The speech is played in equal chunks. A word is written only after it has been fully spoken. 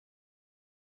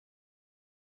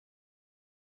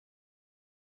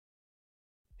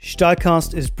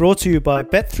Steilcast is brought to you by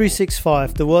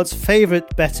Bet365, the world's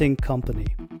favorite betting company.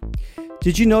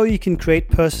 Did you know you can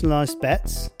create personalized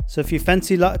bets? So if you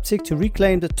fancy Leipzig to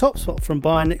reclaim the top spot from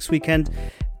Bayern next weekend,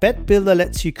 Bet Builder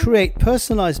lets you create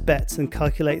personalized bets and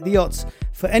calculate the odds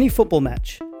for any football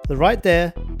match. They're right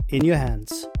there in your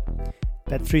hands.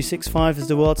 Bet365 is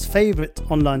the world's favorite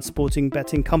online sporting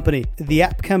betting company. The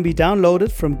app can be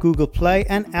downloaded from Google Play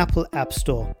and Apple App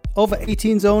Store. Over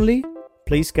 18s only.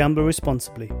 Please gamble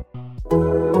responsibly.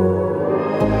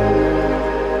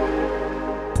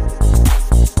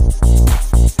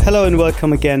 Hello and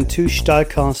welcome again to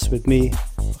Steilcast with me,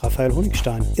 Raphael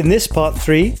Honigstein. In this part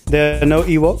 3, there are no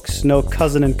Ewoks, no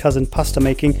cousin and cousin pasta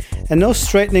making, and no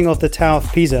straightening of the Tower of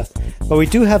Pisa. But we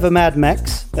do have a Mad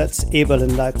Max, that's Eberl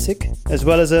in Leipzig, as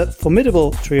well as a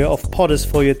formidable trio of podders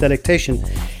for your delectation.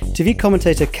 TV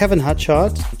commentator Kevin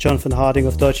Hatchard, Jonathan Harding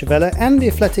of Deutsche Welle, and The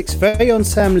Athletic's very own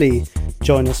Sam Lee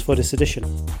join us for this edition.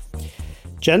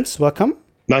 Gents, welcome.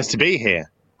 Nice to be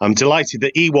here. I'm delighted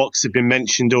that Ewoks have been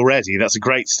mentioned already. That's a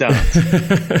great start.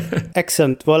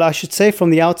 Excellent. Well, I should say from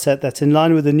the outset that in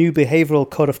line with the new behavioural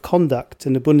code of conduct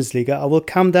in the Bundesliga, I will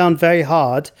come down very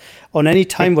hard on any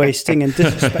time-wasting and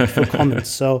disrespectful comments.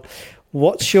 So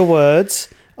watch your words,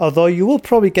 although you will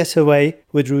probably get away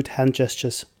with rude hand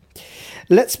gestures.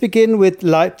 Let's begin with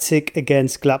Leipzig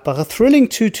against Gladbach. A thrilling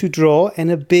 2-2 draw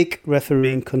and a big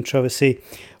refereeing controversy.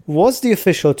 Was the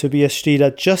official Tobias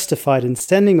Stieler justified in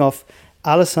sending off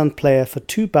Alisson player for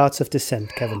 2 bouts of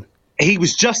dissent, Kevin? He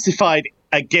was justified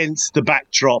against the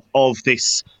backdrop of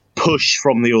this push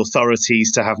from the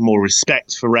authorities to have more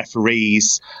respect for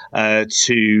referees,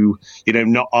 to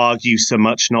not argue so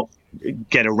much, not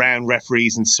get around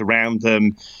referees and surround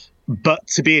them. But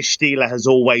Tobias Stieler has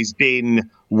always been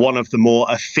one of the more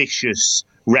officious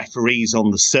referees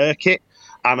on the circuit.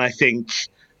 And I think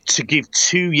to give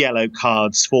 2 yellow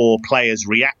cards for players'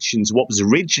 reactions, what was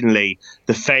originally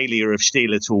the failure of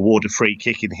Stieler to award a free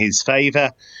kick in his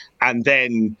favour, and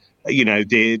then,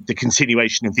 the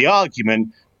continuation of the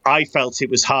argument, I felt it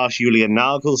was harsh. Julian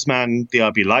Nagelsmann, the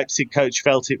RB Leipzig coach,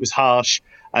 felt it was harsh.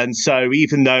 And so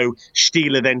even though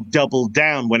Stieler then doubled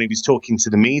down when he was talking to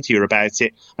the media about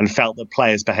it and felt that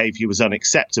players' behaviour was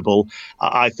unacceptable,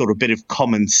 I thought a bit of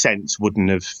common sense wouldn't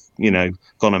have,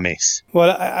 gone amiss.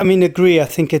 Well, I agree. I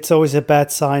think it's always a bad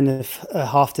sign if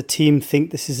half the team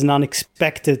think this is an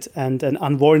unexpected and an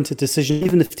unwarranted decision,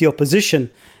 even if the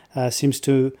opposition seems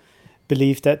to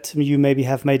believe that you maybe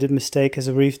have made a mistake as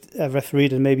a referee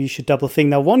and maybe you should double think.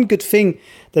 Now, one good thing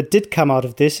that did come out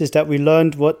of this is that we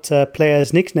learned what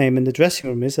player's nickname in the dressing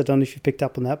room is. I don't know if you picked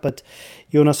up on that, but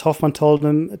Jonas Hoffmann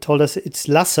told us it's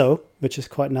Lasso, which is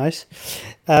quite nice.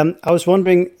 I was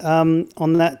wondering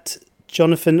on that,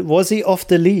 Jonathan, was he off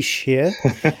the leash here?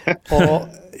 Or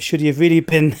should he have really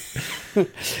been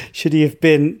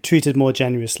treated more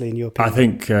generously, in your opinion? I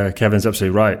think Kevin's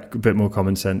absolutely right. A bit more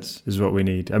common sense is what we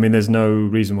need. I mean, there's no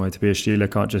reason why Tobias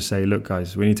Stieler can't just say, look,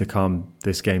 guys, we need to calm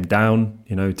this game down.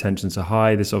 Tensions are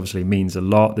high. This obviously means a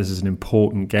lot. This is an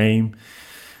important game.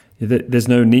 There's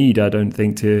no need, I don't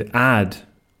think, to add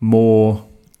more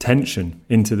tension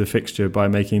into the fixture by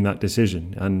making that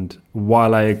decision. And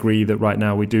while I agree that right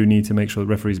now we do need to make sure the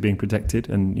referee is being protected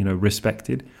and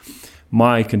respected,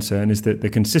 my concern is that the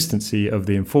consistency of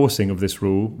the enforcing of this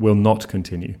rule will not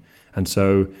continue. And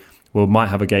so we might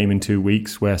have a game in 2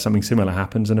 weeks where something similar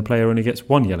happens and a player only gets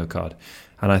 1 yellow card.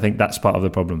 And I think that's part of the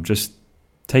problem. Just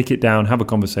take it down, have a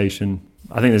conversation.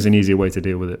 I think there's an easier way to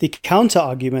deal with it. The counter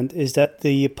argument is that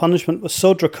the punishment was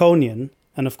so draconian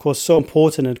and of course so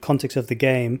important in the context of the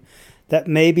game that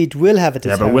maybe it will have a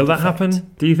deterrent but will that effect.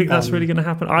 happen? Do you think that's really going to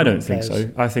happen? I don't think so.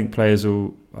 I think players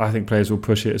will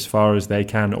push it as far as they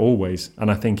can always. And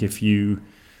I think if you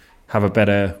have a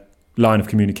better line of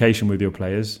communication with your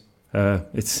players,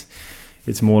 it's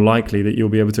more likely that you'll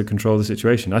be able to control the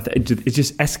situation. It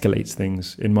just escalates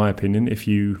things, in my opinion, if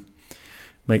you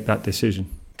make that decision.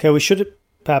 Okay, we should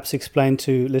perhaps explain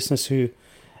to listeners who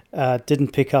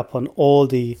didn't pick up on all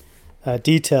the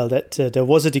detail that there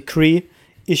was a decree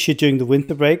issued during the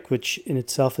winter break, which in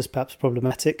itself is perhaps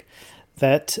problematic,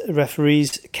 that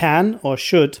referees can or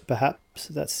should, perhaps,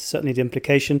 that's certainly the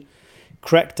implication,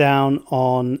 crack down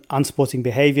on unsporting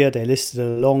behaviour. They listed a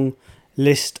long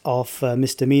list of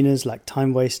misdemeanors like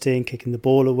time wasting, kicking the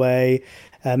ball away,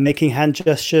 making hand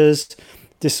gestures,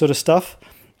 this sort of stuff.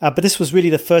 But this was really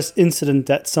the first incident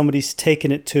that somebody's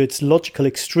taken it to its logical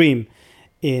extreme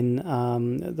in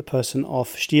the person of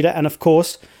Stieler. And of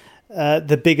course,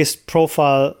 the biggest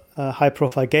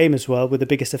high-profile game as well, with the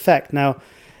biggest effect. Now,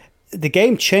 the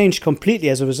game changed completely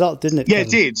as a result, didn't it? Yeah, Kevin?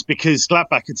 it did, because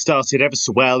Gladbach had started ever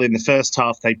so well in the first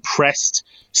half. They pressed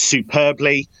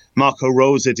superbly. Marco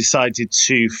Rosa decided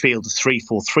to field a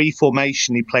 3-4-3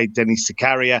 formation. He played Denis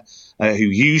Zakaria, who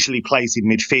usually plays in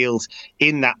midfield,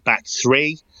 in that back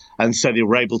three. And so they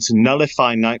were able to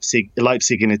nullify Leipzig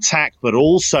in attack, but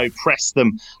also press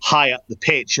them high up the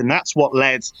pitch. And that's what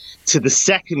led to the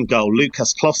second goal.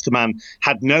 Lucas Klostermann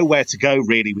had nowhere to go,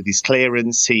 really, with his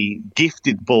clearance. He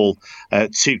gifted the ball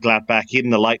to Gladbach in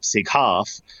the Leipzig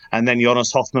half. And then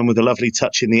Jonas Hoffmann, with a lovely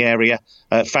touch in the area,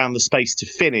 found the space to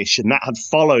finish. And that had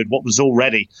followed what was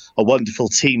already a wonderful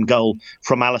team goal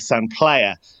from Alassane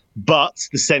Plea. But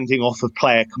the sending off of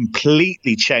Plea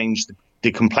completely changed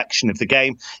the complexion of the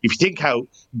game. If you think how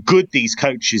good these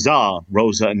coaches are,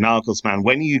 Rosa and Nagelsmann,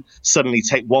 when you suddenly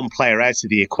take one player out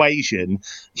of the equation,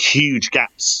 huge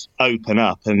gaps open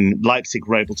up, and Leipzig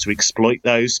were able to exploit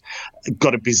those.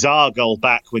 Got a bizarre goal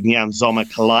back when Jan Sommer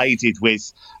collided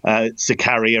with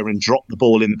Zakaria and dropped the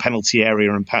ball in the penalty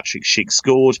area, and Patrick Schick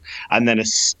scored. And then a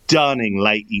stunning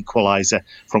late equaliser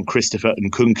from Christopher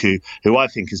Nkunku, who I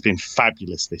think has been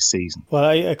fabulous this season. Well,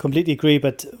 I completely agree.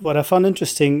 But what I found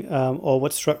interesting, or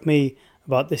what struck me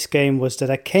about this game, was that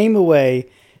I came away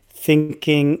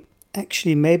thinking,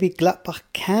 actually, maybe Gladbach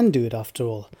can do it after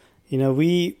all. You know,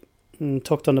 we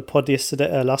talked on the pod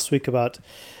last week about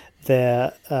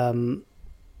their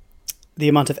the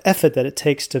amount of effort that it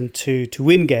takes them to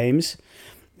win games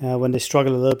when they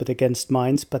struggle a little bit against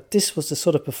Mainz. But this was the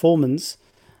sort of performance,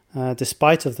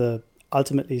 despite of the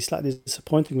ultimately slightly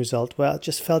disappointing result, where I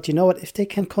just felt, you know what, if they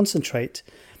can concentrate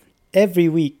every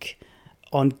week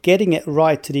on getting it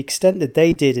right to the extent that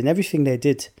they did in everything they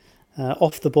did,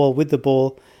 off the ball, with the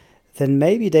ball, then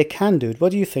maybe they can do it.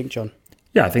 What do you think, John?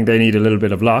 Yeah, I think they need a little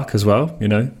bit of luck as well. You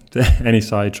know, any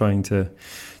side trying to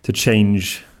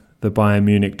change the Bayern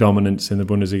Munich dominance in the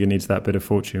Bundesliga needs that bit of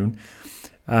fortune.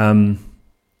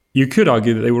 You could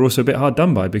argue that they were also a bit hard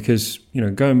done by, because, you know,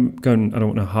 going. I don't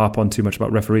want to harp on too much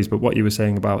about referees, but what you were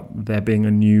saying about there being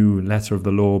a new letter of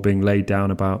the law being laid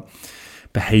down about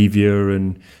behaviour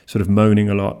and sort of moaning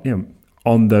a lot, you know,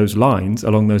 along those lines,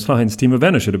 Timo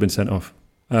Werner should have been sent off.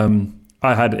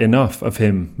 I had enough of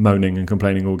him moaning and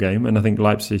complaining all game, and I think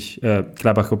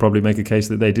Gladbach will probably make a case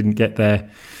that they didn't get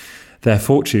their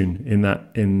fortune in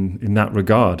that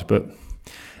regard. But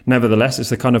nevertheless,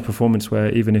 it's the kind of performance where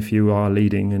even if you are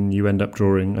leading and you end up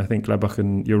drawing, I think Gladbach,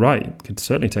 and you're right, could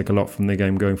certainly take a lot from the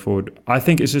game going forward. I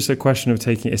think it's just a question of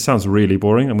taking. It sounds really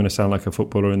boring. I'm going to sound like a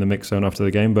footballer in the mix zone after the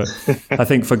game, but I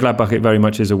think for Gladbach it very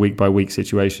much is a week by week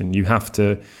situation. You have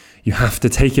to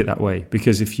take it that way,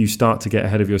 because if you start to get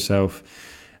ahead of yourself,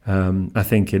 I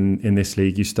think in this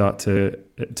league you start to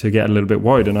get a little bit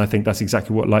worried, and I think that's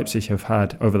exactly what Leipzig have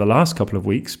had over the last couple of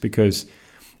weeks. Because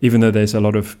even though there's a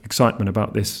lot of excitement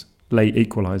about this late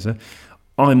equaliser,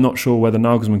 I'm not sure whether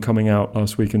Nagelsmann coming out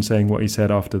last week and saying what he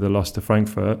said after the loss to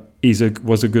Frankfurt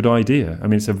was a good idea. I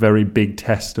mean, it's a very big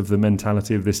test of the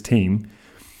mentality of this team,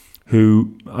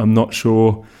 who I'm not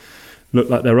sure look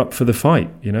like they're up for the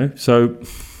fight, you know. So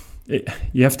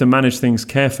you have to manage things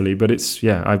carefully, but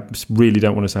I really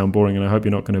don't want to sound boring, and I hope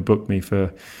you're not going to book me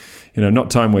for, you know,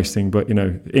 not time wasting, but, you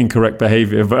know, incorrect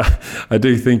behaviour. But I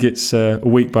do think it's a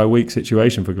week by week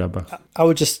situation for Gladbach. I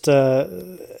would just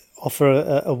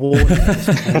offer a warning at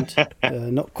this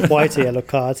point, not quite a yellow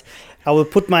card. I will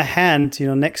put my hand, you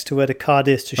know, next to where the card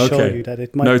is to show you that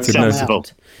it might come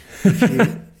out.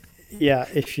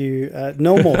 If you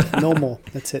no more.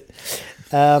 That's it.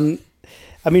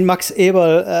 I mean, Max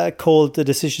Eberl called the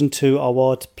decision to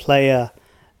award player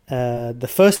the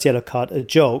first yellow card a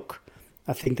joke.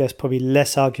 I think there's probably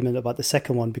less argument about the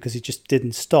second one, because he just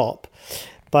didn't stop.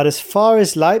 But as far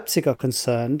as Leipzig are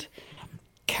concerned,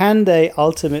 can they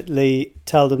ultimately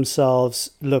tell themselves,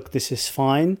 look, this is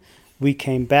fine. We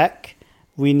came back.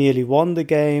 We nearly won the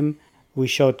game. We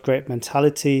showed great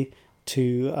mentality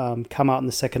to come out in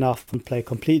the second half and play a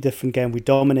completely different game. We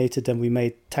dominated them. We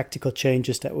made tactical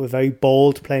changes that were very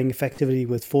bold, playing effectively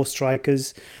with 4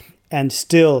 strikers, and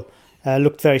still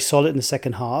looked very solid in the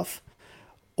second half.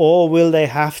 Or will they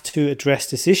have to address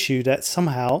this issue that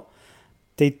somehow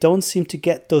they don't seem to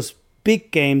get those big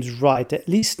games right, at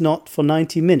least not for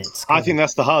 90 minutes? I think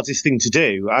that's the hardest thing to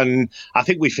do. And I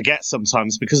think we forget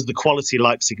sometimes, because of the quality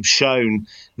Leipzig have shown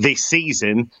this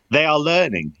season, they are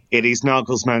learning. It is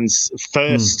Nagelsmann's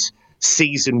first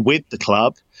season with the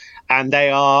club, and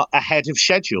they are ahead of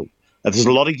schedule. There's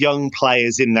a lot of young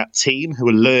players in that team who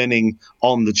are learning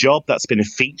on the job. That's been a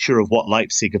feature of what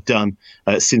Leipzig have done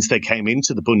since they came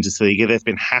into the Bundesliga. They've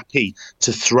been happy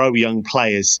to throw young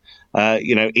players,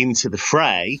 into the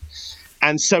fray.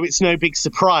 And so it's no big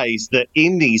surprise that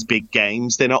in these big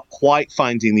games, they're not quite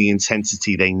finding the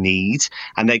intensity they need,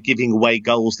 and they're giving away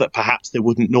goals that perhaps they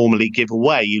wouldn't normally give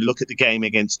away. You look at the game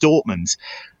against Dortmund.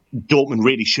 Dortmund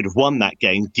really should have won that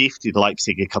game, gifted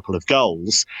Leipzig a couple of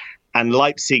goals, and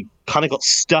Leipzig kind of got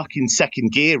stuck in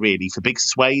second gear, really, for big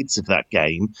swathes of that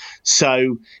game.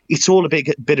 So it's all a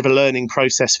bit of a learning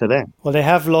process for them. Well, they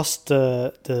have lost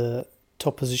the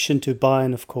top position to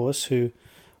Bayern, of course, who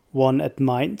won at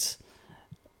Mainz.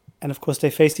 And of course, they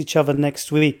faced each other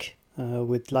next week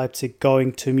with Leipzig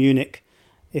going to Munich.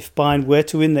 If Bayern were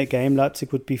to win that game,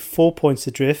 Leipzig would be 4 points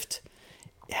adrift.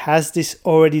 Has this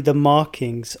already the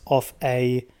markings of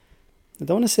I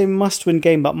don't want to say must-win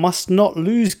game, but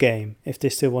must-not-lose game if they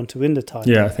still want to win the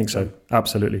title? Yeah, I think so.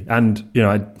 Absolutely. And,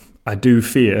 I do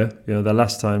fear, the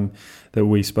last time that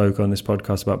we spoke on this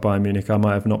podcast about Bayern Munich, I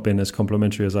might have not been as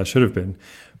complimentary as I should have been,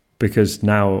 because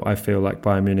now I feel like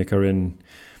Bayern Munich are in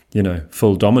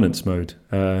full dominance mode.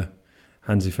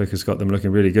 Hansi Flick has got them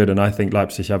looking really good, and I think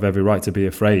Leipzig have every right to be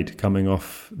afraid coming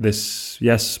off this,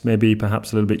 yes, maybe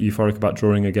perhaps a little bit euphoric about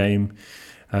drawing a game,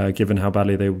 given how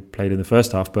badly they played in the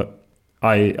first half, but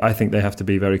I think they have to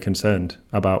be very concerned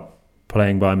about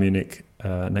playing Bayern Munich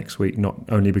next week, not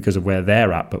only because of where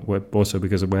they're at, but also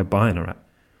because of where Bayern are at.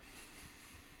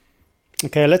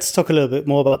 Okay, let's talk a little bit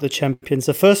more about the champions.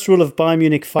 The first rule of Bayern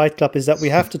Munich Fight Club is that we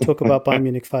have to talk about Bayern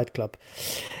Munich Fight Club.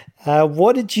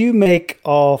 What did you make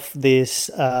of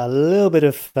this little bit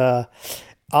of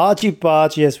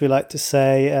argy-bargy, as we like to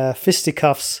say,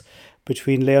 fisticuffs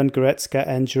between Leon Goretzka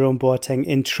and Jerome Boateng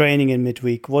in training in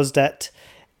midweek? Was that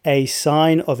a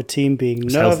sign of a team being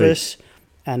nervous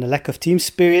and a lack of team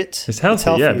spirit? It's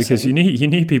healthy, yeah, because you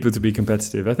need people to be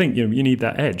competitive. I think you need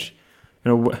that edge.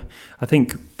 I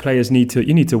think players need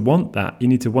to want that. You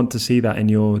need to want to see that in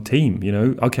your team.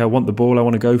 Okay, I want the ball, I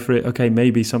want to go for it. Okay,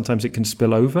 maybe sometimes it can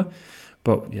spill over,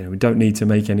 but we don't need to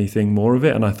make anything more of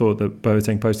it. And I thought that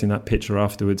Boateng posting that picture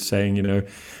afterwards saying,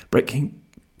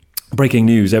 breaking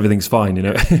news, everything's fine.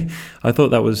 I thought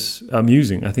that was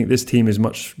amusing. I think this team is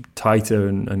much tighter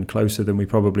and closer than we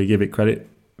probably give it credit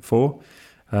for.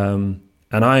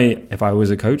 And if I was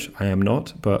a coach, I am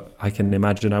not, but I can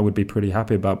imagine I would be pretty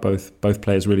happy about both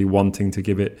players really wanting to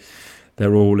give it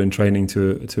their all in training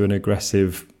to an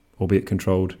aggressive, albeit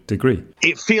controlled degree.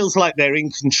 It feels like they're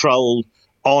in control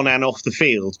on and off the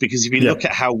field, because if you look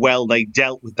at how well they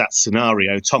dealt with that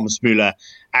scenario, Thomas Müller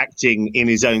acting in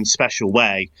his own special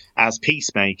way as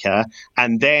peacemaker,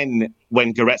 and then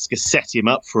when Goretzka set him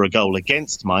up for a goal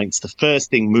against Mainz, the first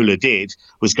thing Müller did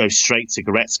was go straight to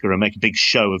Goretzka and make a big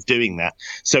show of doing that.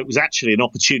 So it was actually an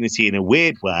opportunity in a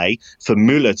weird way for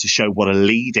Müller to show what a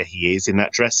leader he is in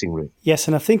that dressing room. Yes,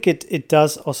 and I think it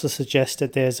does also suggest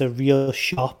that there's a real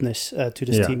sharpness to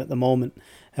this team at the moment.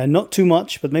 Not too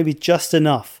much, but maybe just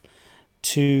enough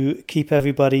to keep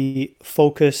everybody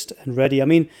focused and ready. I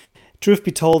mean, truth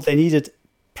be told, they needed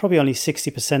probably only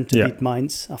 60% to beat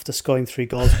Mainz after scoring 3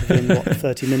 goals within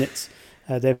 30 minutes.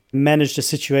 They managed the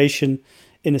situation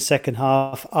in the second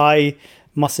half. I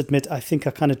must admit, I think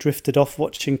I kind of drifted off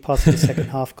watching parts of the second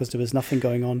half because there was nothing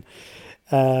going on.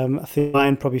 I think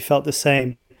Bayern probably felt the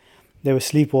same. They were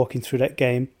sleepwalking through that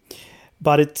game.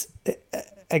 But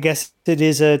I guess it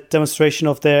is a demonstration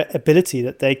of their ability,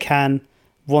 that they can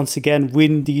once again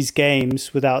win these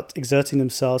games without exerting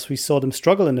themselves. We saw them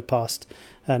struggle in the past,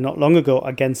 not long ago,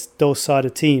 against those side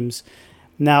of teams.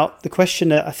 Now, the question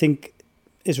that I think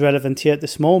is relevant here at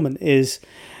this moment is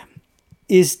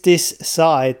this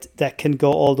side that can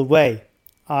go all the way?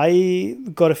 I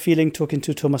got a feeling, talking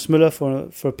to Thomas Müller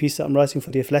for a piece that I'm writing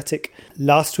for The Athletic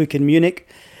last week in Munich,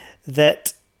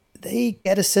 that they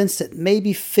get a sense that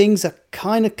maybe things are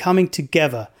kind of coming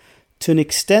together to an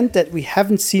extent that we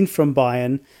haven't seen from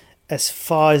Bayern, as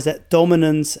far as that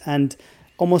dominance and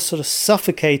almost sort of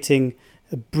suffocating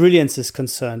brilliance is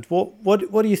concerned.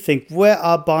 What do you think? Where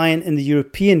are Bayern in the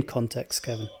European context,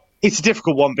 Kevin? It's a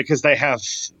difficult one because they have,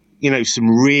 some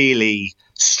really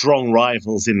strong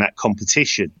rivals in that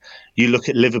competition. You look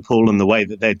at Liverpool and the way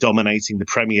that they're dominating the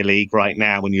Premier League right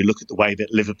now, and you look at the way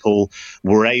that Liverpool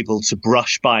were able to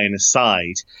brush Bayern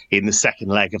aside in the second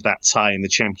leg of that tie in the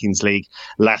Champions League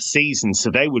last season.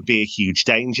 So they would be a huge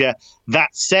danger.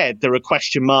 That said, there are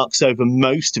question marks over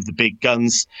most of the big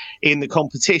guns in the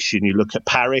competition. You look at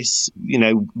Paris,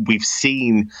 we've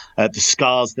seen the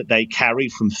scars that they carry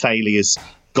from failures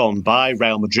gone by.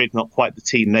 Real Madrid, not quite the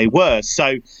team they were.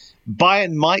 So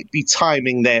Bayern might be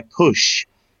timing their push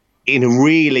in a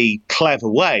really clever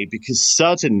way, because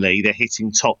suddenly they're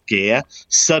hitting top gear,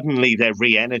 suddenly they're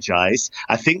re-energized.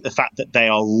 I think the fact that they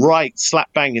are right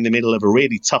slap bang in the middle of a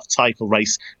really tough title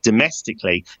race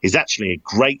domestically is actually a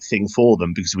great thing for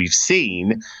them, because we've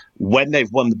seen when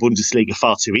they've won the Bundesliga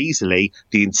far too easily,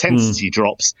 the intensity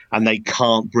drops and they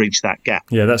can't bridge that gap.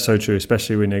 Yeah, that's so true,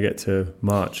 especially when they get to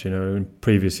March. In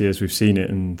previous years we've seen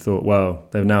it and thought, well,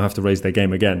 they now have to raise their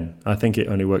game again. I think it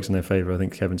only works in their favour. I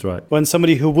think Kevin's right. When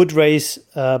somebody who would raise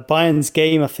Bayern's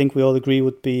game, I think we all agree,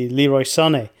 would be Leroy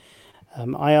Sané.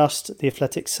 I asked the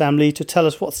Athletic's Sam Lee to tell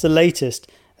us what's the latest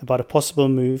about a possible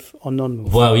move or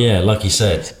non-move. Well, yeah, like you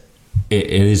said, it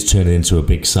is turning into a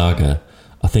big saga.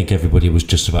 I think everybody was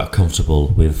just about comfortable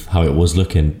with how it was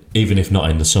looking, even if not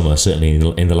in the summer, certainly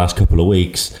in the last couple of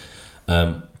weeks.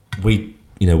 We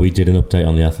did an update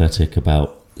on The Athletic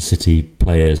about City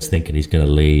players thinking he's going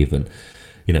to leave, and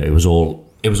it was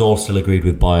all still agreed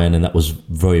with Bayern, and that was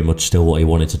very much still what he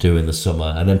wanted to do in the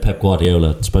summer. And then Pep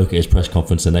Guardiola spoke at his press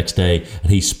conference the next day,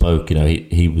 and he spoke.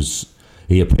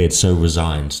 He appeared so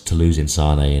resigned to losing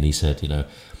Sané, and he said,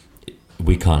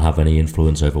 we can't have any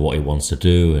influence over what he wants to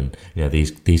do, and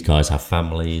these guys have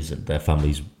families, and their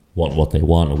families want what they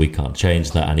want, and we can't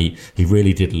change that. And he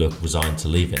really did look resigned to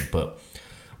leaving. But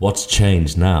what's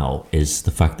changed now is the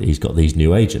fact that he's got these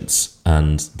new agents,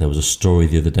 and there was a story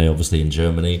the other day, obviously in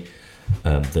Germany,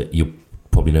 that you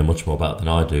probably know much more about than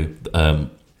I do.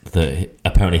 That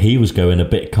apparently he was going a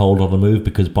bit cold on the move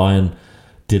because Bayern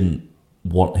didn't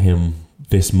want him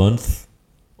this month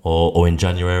or in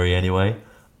January anyway.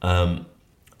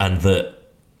 And that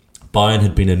Bayern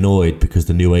had been annoyed because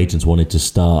the new agents wanted to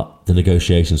start the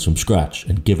negotiations from scratch,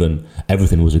 and given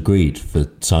everything was agreed for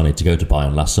Sané to go to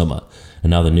Bayern last summer, and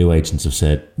now the new agents have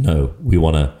said, no, we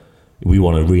want to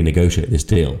renegotiate this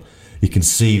deal. You can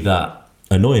see that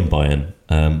annoying Bayern.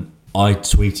 I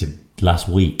tweeted last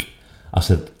week, I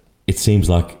said, it seems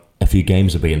like a few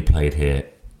games are being played here,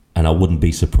 and I wouldn't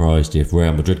be surprised if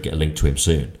Real Madrid get a link to him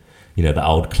soon. That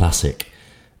old classic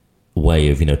way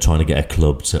of trying to get a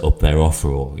club to up their offer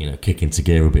or kick into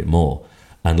gear a bit more.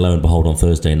 And lo and behold, on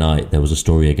Thursday night there was a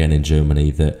story again in Germany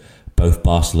that both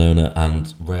Barcelona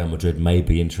and Real Madrid may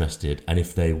be interested, and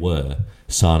if they were,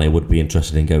 Sané would be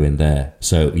interested in going there.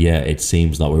 So yeah, it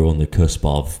seems like we're on the cusp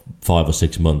of 5 or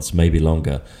 6 months, maybe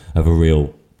longer, of a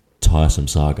real tiresome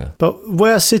saga. But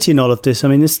where are City in all of this? I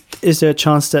mean, is there a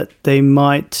chance that they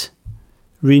might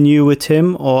renew with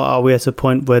him, or are we at a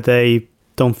point where they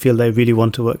don't feel they really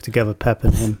want to work together, Pep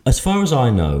and him? As far as I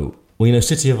know,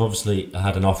 City have obviously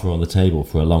had an offer on the table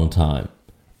for a long time.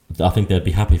 I think they'd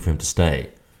be happy for him to stay.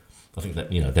 I think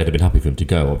that they'd have been happy for him to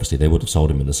go. Obviously, they would have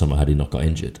sold him in the summer had he not got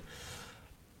injured.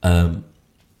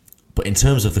 But in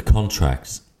terms of the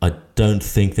contract, I don't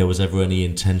think there was ever any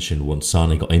intention once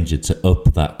Sané got injured to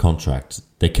up that contract.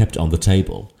 They kept it on the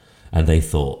table, and they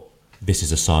thought this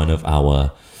is a sign of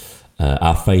our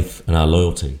faith and our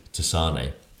loyalty to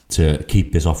Sané, to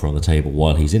keep this offer on the table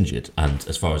while he's injured. And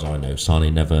as far as I know,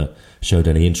 Sané never showed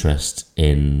any interest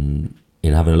in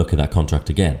having a look at that contract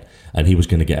again. And he was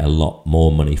going to get a lot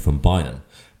more money from Bayern.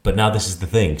 But now this is the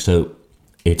thing. So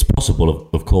it's possible,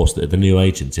 of course, that the new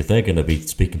agents, if they're going to be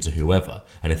speaking to whoever,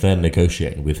 and if they're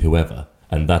negotiating with whoever,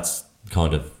 and that's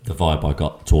kind of the vibe I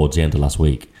got towards the end of last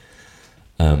week,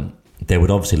 they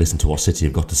would obviously listen to what City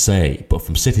have got to say. But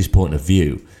from City's point of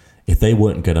view, if they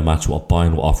weren't going to match what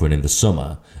Bayern were offering in the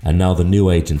summer, and now the new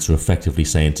agents are effectively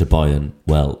saying to Bayern,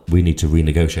 well, we need to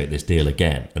renegotiate this deal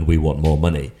again and we want more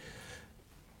money,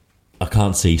 I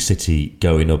can't see City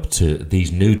going up to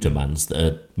these new demands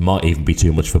that might even be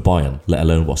too much for Bayern, let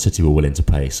alone what City were willing to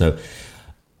pay. So,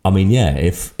 I mean, yeah,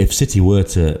 if City were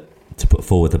to put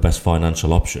forward the best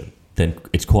financial option, then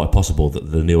it's quite possible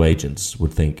that the new agents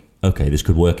would think, okay, this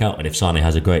could work out. And if Sané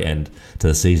has a great end to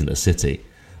the season at City,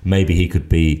 maybe he could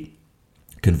be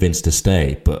convinced to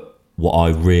stay. But what I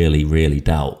really, really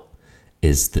doubt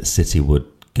is that City would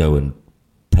go and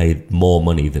pay more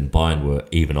money than Bayern were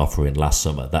even offering last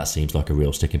summer. That seems like a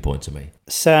real sticking point to me.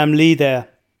 Sam Lee there.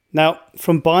 Now,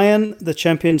 from Bayern, the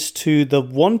champions, to the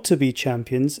want-to-be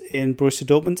champions in Borussia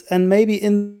Dortmund, and maybe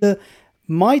in the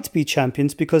might-be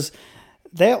champions, because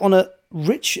they're in a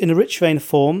rich vein of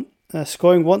form,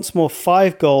 scoring once more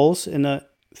 5 goals in a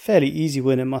fairly easy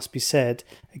win, it must be said,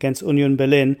 against Union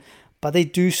Berlin. But they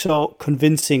do so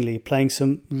convincingly, playing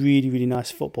some really, really nice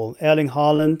football. Erling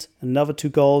Haaland, another 2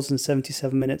 goals in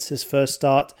 77 minutes, his first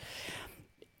start.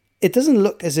 It doesn't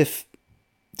look as if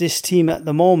this team at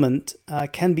the moment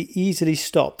can be easily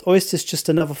stopped. Or is this just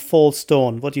another false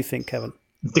dawn? What do you think, Kevin?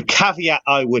 The caveat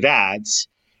I would add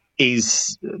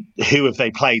is who have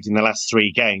they played in the last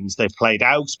 3 games? They've played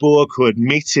Augsburg, who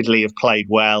admittedly have played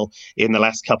well in the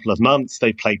last couple of months.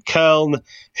 They've played Köln,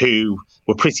 who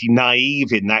were pretty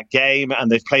naive in that game.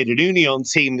 And they've played an Union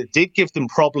team that did give them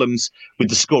problems with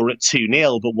the score at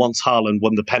 2-0. But once Haaland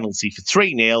won the penalty for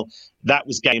 3-0, that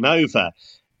was game over.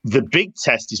 The big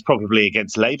test is probably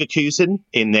against Leverkusen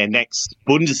in their next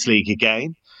Bundesliga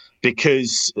game,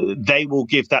 because they will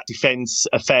give that defence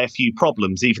a fair few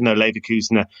problems. Even though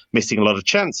Leverkusen are missing a lot of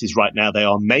chances right now, they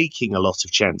are making a lot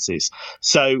of chances.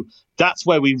 So that's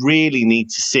where we really need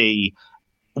to see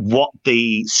what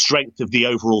the strength of the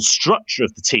overall structure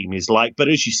of the team is like. But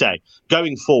as you say,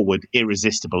 going forward,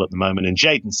 irresistible at the moment. And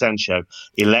Jadon Sancho,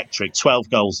 electric, 12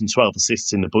 goals and 12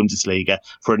 assists in the Bundesliga.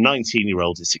 For a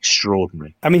 19-year-old, it's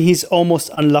extraordinary. I mean, he's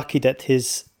almost unlucky that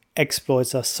his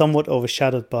exploits are somewhat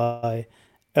overshadowed by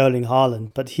Erling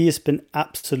Haaland, but he has been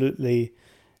absolutely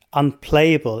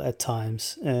unplayable at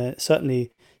times,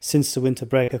 certainly since the winter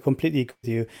break. I completely agree with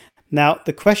you. Now,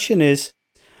 the question is,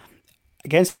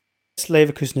 against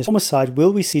Leverkusen's former side,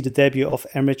 will we see the debut of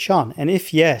Emre Can? And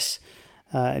if yes,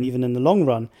 and even in the long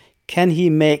run, can he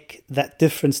make that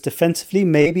difference defensively,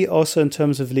 maybe also in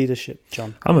terms of leadership,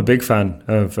 John? I'm a big fan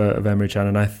of Emre Can,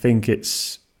 and I think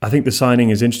the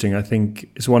signing is interesting. I think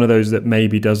it's one of those that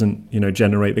maybe doesn't,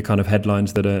 generate the kind of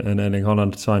headlines that an Erling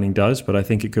Haaland signing does, but I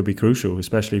think it could be crucial,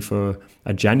 especially for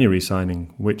a January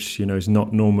signing, which, is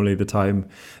not normally the time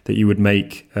that you would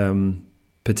make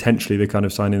potentially the kind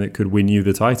of signing that could win you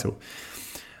the title.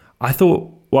 I thought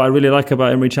what I really like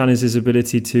about Emre Can is his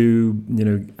ability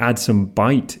to, add some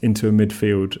bite into a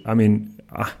midfield. I mean,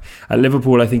 at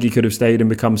Liverpool, I think he could have stayed and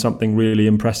become something really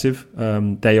impressive.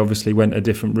 They obviously went a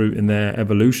different route in their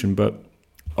evolution, but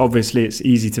obviously it's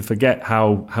easy to forget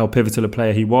how pivotal a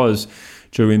player he was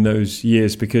during those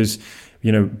years, because,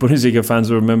 Bundesliga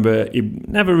fans will remember he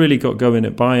never really got going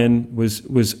at Bayern,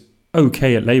 was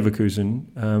okay at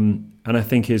Leverkusen. And I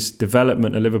think his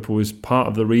development at Liverpool is part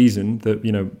of the reason that,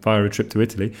 via a trip to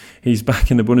Italy, he's back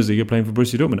in the Bundesliga playing for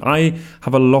Borussia Dortmund. I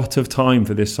have a lot of time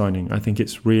for this signing. I think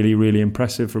it's really, really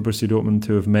impressive for Borussia Dortmund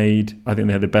to have made, I think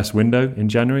they had the best window in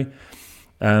January,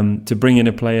 to bring in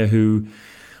a player who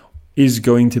is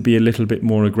going to be a little bit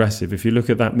more aggressive. If you look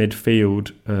at that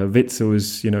midfield, Witsel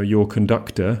is, your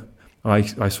conductor. I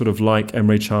sort of like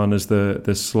Emre Can as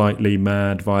the slightly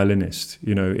mad violinist,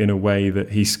 in a way that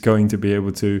he's going to be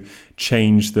able to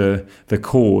change the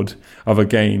chord of a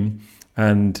game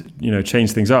and,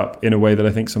 change things up in a way that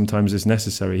I think sometimes is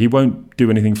necessary. He won't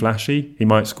do anything flashy. He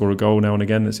might score a goal now and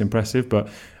again that's impressive, but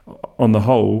on the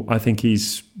whole, I think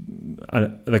he's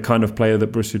the kind of player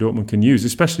that Borussia Dortmund can use,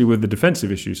 especially with the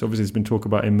defensive issues. Obviously, there's been talk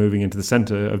about him moving into the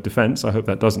centre of defence. I hope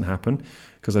that doesn't happen,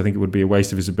 because I think it would be a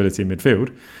waste of his ability in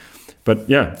midfield. But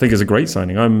yeah, I think it's a great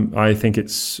signing. I think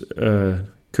it's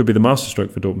could be the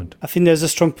masterstroke for Dortmund. I think there's a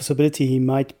strong possibility he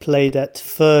might play that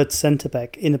third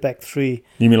centre-back in a back three.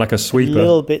 You mean like a sweeper? A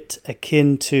little bit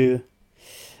akin to...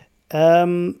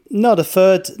 the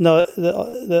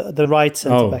right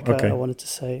centre-back, okay. I wanted to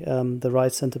say. The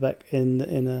right centre-back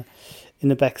in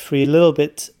a back three. A little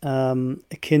bit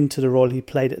akin to the role he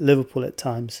played at Liverpool at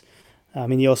times. I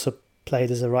mean, he also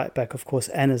played as a right-back, of course,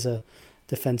 and as a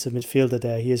defensive midfielder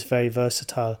there. He is very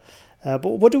versatile. But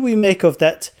what do we make of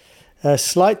that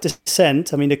slight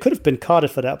descent? I mean, there could have been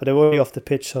carded for that, but they were already off the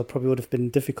pitch, so it probably would have been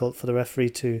difficult for the referee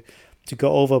to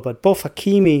go over. But both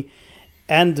Hakimi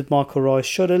and Marco Reus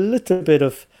showed a little bit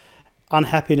of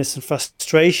unhappiness and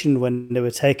frustration when they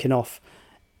were taken off.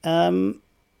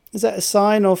 Is that a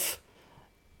sign of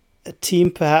a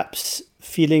team perhaps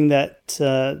feeling that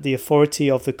the authority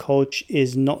of the coach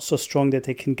is not so strong that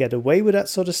they can get away with that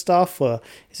sort of stuff? Or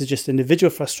is it just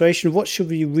individual frustration? What should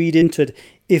we read into it,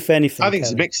 if anything? I think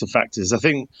it's a mix of factors. I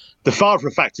think the Favre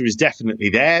factor is definitely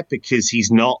there, because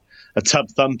he's not a tub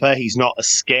thumper. He's not a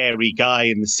scary guy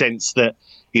in the sense that,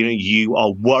 you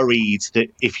are worried that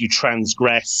if you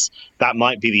transgress, that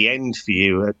might be the end for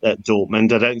you at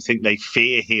Dortmund. I don't think they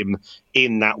fear him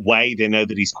in that way. They know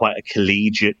that he's quite a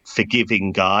collegiate,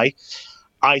 forgiving guy.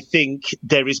 I think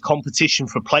there is competition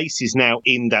for places now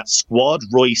in that squad.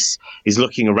 Reus is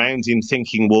looking around him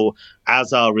thinking, well,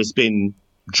 Azar has been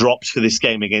dropped for this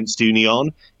game against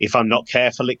Union. If I'm not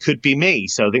careful, it could be me.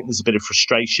 So I think there's a bit of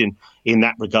frustration in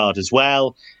that regard as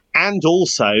well. And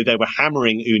also, they were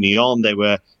hammering Union. They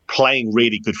were playing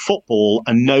really good football,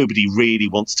 and nobody really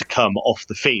wants to come off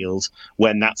the field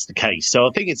when that's the case. So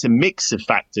I think it's a mix of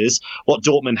factors. What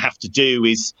Dortmund have to do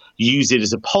is use it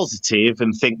as a positive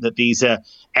and think that these are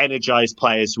energised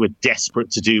players who are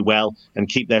desperate to do well and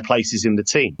keep their places in the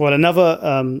team. Well,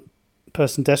 another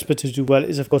person desperate to do well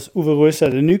is, of course, Uwe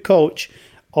Rösler, the new coach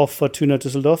of Fortuna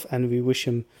Düsseldorf, and we wish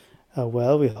him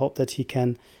well. We hope that he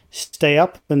can stay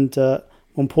up and, more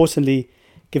importantly,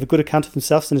 give a good account of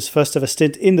himself in his first ever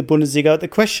stint in the Bundesliga. The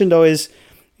question, though, is,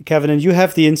 Kevin, and you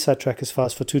have the inside track as far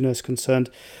as Fortuna is concerned,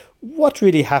 what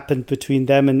really happened between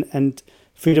them and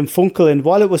Friedhelm Funkel? And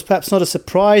while it was perhaps not a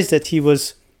surprise that he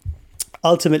was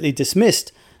ultimately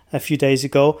dismissed a few days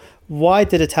ago, why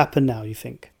did it happen now, you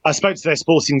think? I spoke to their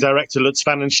sporting director, Lutz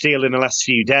Pfannenstiel, in the last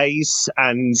few days,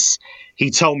 and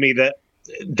he told me that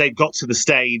they got to the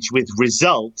stage with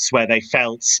results where they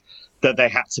felt that they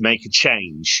had to make a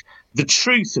change. The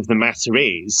truth of the matter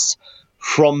is,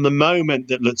 from the moment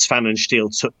that Lutz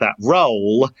Pfannenstiel took that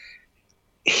role,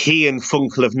 he and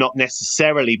Funkel have not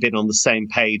necessarily been on the same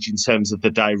page in terms of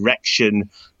the direction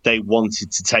they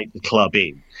wanted to take the club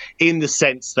in the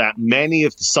sense that many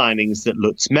of the signings that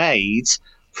Lutz made,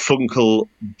 Funkel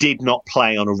did not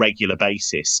play on a regular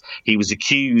basis. He was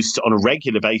accused on a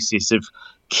regular basis of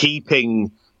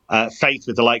keeping faith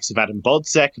with the likes of Adam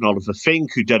Bodzek and Oliver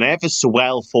Fink, who'd done ever so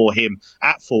well for him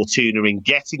at Fortuna in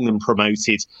getting them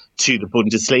promoted to the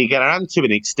Bundesliga and to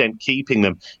an extent keeping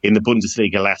them in the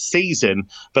Bundesliga last season.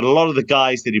 But a lot of the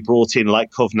guys that he brought in,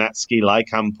 like Kovnatski, like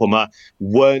Ampoma,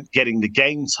 weren't getting the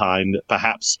game time that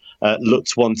perhaps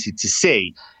Lutz wanted to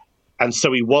see. And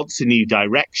so he wants a new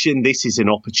direction. This is an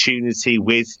opportunity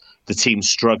with the team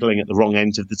struggling at the wrong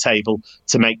end of the table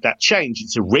to make that change.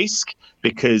 It's a risk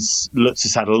because Lutz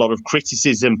has had a lot of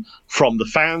criticism from the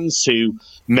fans, who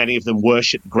many of them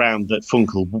worship the ground that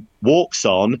Funkel walks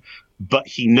on. But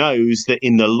he knows that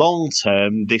in the long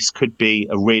term, this could be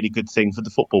a really good thing for the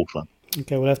football club.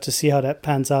 Okay, we'll have to see how that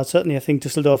pans out. Certainly, I think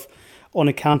Düsseldorf, on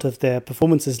account of their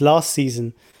performances last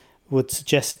season, would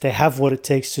suggest they have what it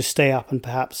takes to stay up and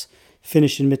perhaps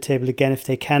finish in mid-table again if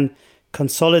they can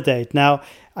consolidate. Now,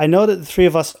 I know that the three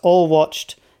of us all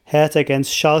watched Hertha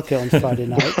against Schalke on Friday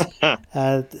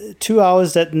night. 2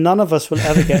 hours that none of us will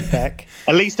ever get back.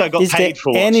 At least I got paid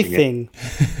for watching anything?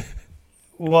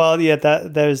 Well, yeah,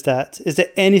 there's that. Is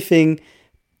there anything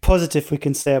positive we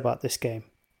can say about this game?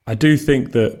 I do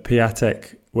think that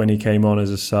Piatek, when he came on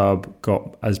as a sub,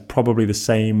 got as probably the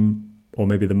same or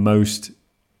maybe the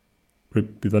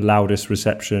loudest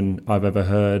reception I've ever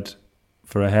heard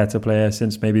for a Hertha player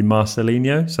since maybe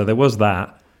Marcelinho. So there was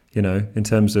that, in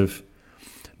terms of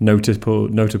notable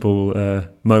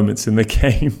moments in the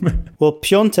game. Well,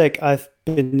 Piątek, I've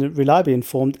been reliably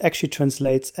informed, actually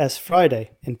translates as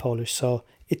Friday in Polish. So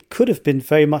it could have been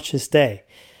very much his day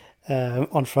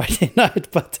on Friday night,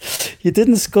 but he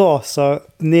didn't score. So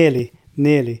nearly.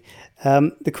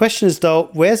 The question is, though,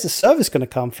 where's the service going to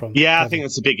come from? Yeah, I think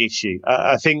that's a big issue.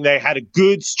 I think they had a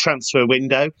good transfer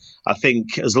window. I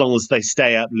think as long as they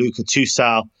stay up, Luka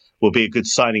Toussaint will be a good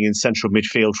signing in central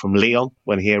midfield from Lyon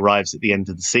when he arrives at the end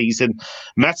of the season.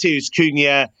 Matheus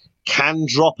Cunha can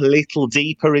drop a little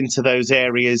deeper into those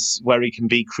areas where he can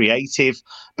be creative.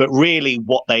 But really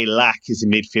what they lack is a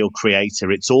midfield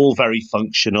creator. It's all very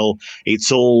functional.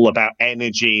 It's all about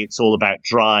energy. It's all about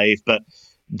drive. But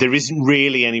there isn't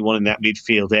really anyone in that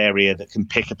midfield area that can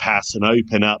pick a pass and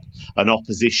open up an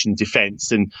opposition defence.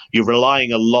 And you're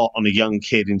relying a lot on a young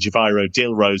kid in Javier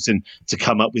Dilrosun to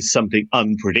come up with something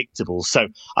unpredictable. So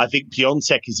I think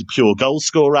Piątek is a pure goal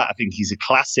scorer. I think he's a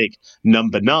classic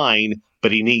number 9,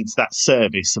 but he needs that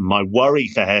service. And my worry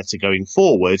for Hertha going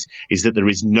forward is that there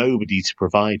is nobody to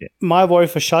provide it. My worry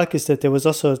for Schalke is that there was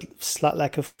also a slight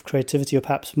lack of creativity, or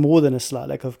perhaps more than a slight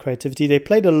lack of creativity. They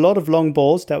played a lot of long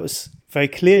balls. That was very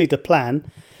clearly the plan,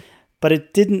 but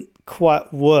it didn't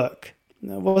quite work.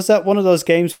 Was that one of those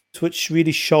games which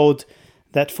really showed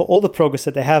that for all the progress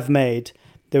that they have made,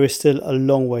 there is still a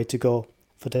long way to go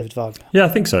for David Wagner? Yeah, I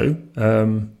think so.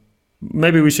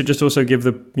 Maybe we should just also give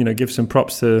some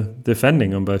props to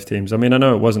defending on both teams. I mean, I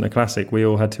know it wasn't a classic. We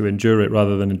all had to endure it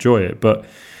rather than enjoy it, but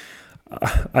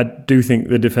I do think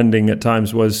the defending at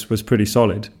times was pretty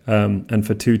solid. And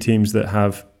for two teams that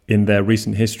have, in their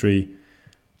recent history,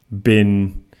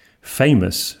 been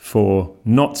famous for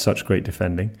not such great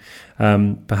defending,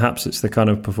 perhaps it's the kind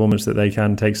of performance that they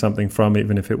can take something from,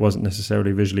 even if it wasn't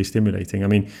necessarily visually stimulating. I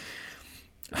mean,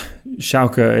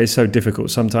 Schalke is so difficult.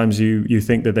 Sometimes you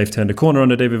think that they've turned a corner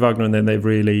under David Wagner, and then they've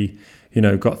really,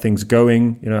 got things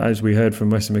going. As we heard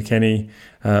from Weston McKennie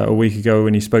a week ago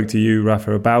when he spoke to you,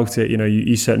 Rafa, about it.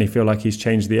 You certainly feel like he's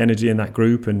changed the energy in that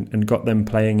group and got them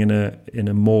playing in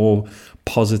a more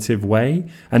positive way.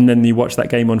 And then you watch that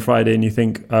game on Friday and you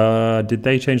think, did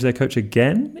they change their coach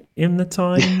again in the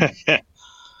time?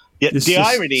 Yeah, the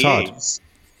irony is,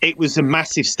 it was a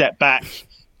massive step back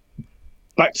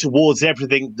towards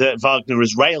everything that Wagner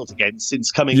has railed against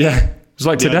since coming in. It's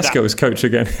like Tedesco as coach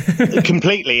again.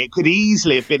 Completely. It could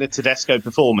easily have been a Tedesco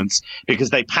performance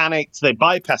because they panicked, they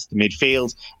bypassed the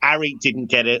midfield. Ari didn't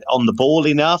get it on the ball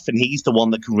enough, and he's the one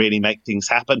that can really make things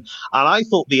happen. And I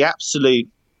thought the absolute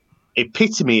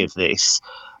epitome of this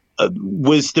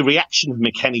was the reaction of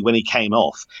McKennie when he came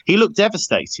off. He looked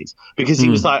devastated because he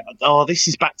was like, oh, this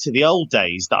is back to the old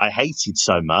days that I hated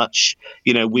so much.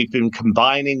 You know, we've been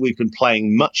combining, we've been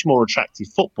playing much more attractive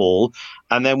football,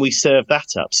 and then we served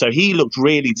that up. So he looked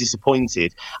really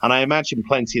disappointed, and I imagine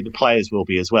plenty of the players will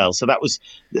be as well. So that was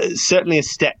certainly a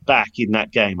step back in that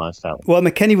game, I felt. Well,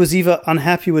 McKennie was either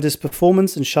unhappy with his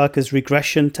performance and Schalke's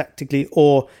regression tactically,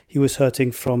 or he was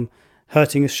hurting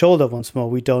his shoulder once more.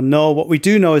 We don't know. What we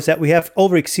do know is that we have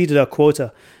over-exceeded our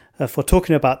quota for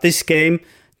talking about this game.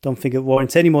 Don't think it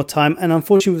warrants any more time. And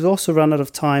unfortunately, we've also run out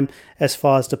of time as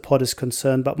far as the pod is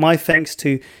concerned. But my thanks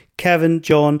to Kevin,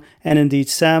 John, and indeed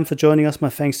Sam for joining us. My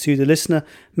thanks to the listener.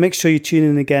 Make sure you tune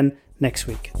in again next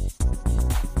week.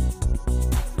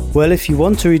 Well, if you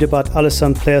want to read about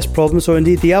Alisson players' problems or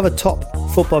indeed the other top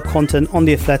football content on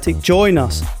The Athletic, join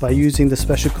us by using the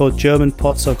special code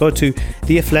GermanPod. So go to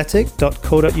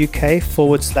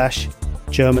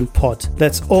theathletic.co.uk/GermanPod.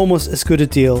 That's almost as good a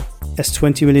deal as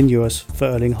 €20 million for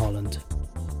Erling Haaland.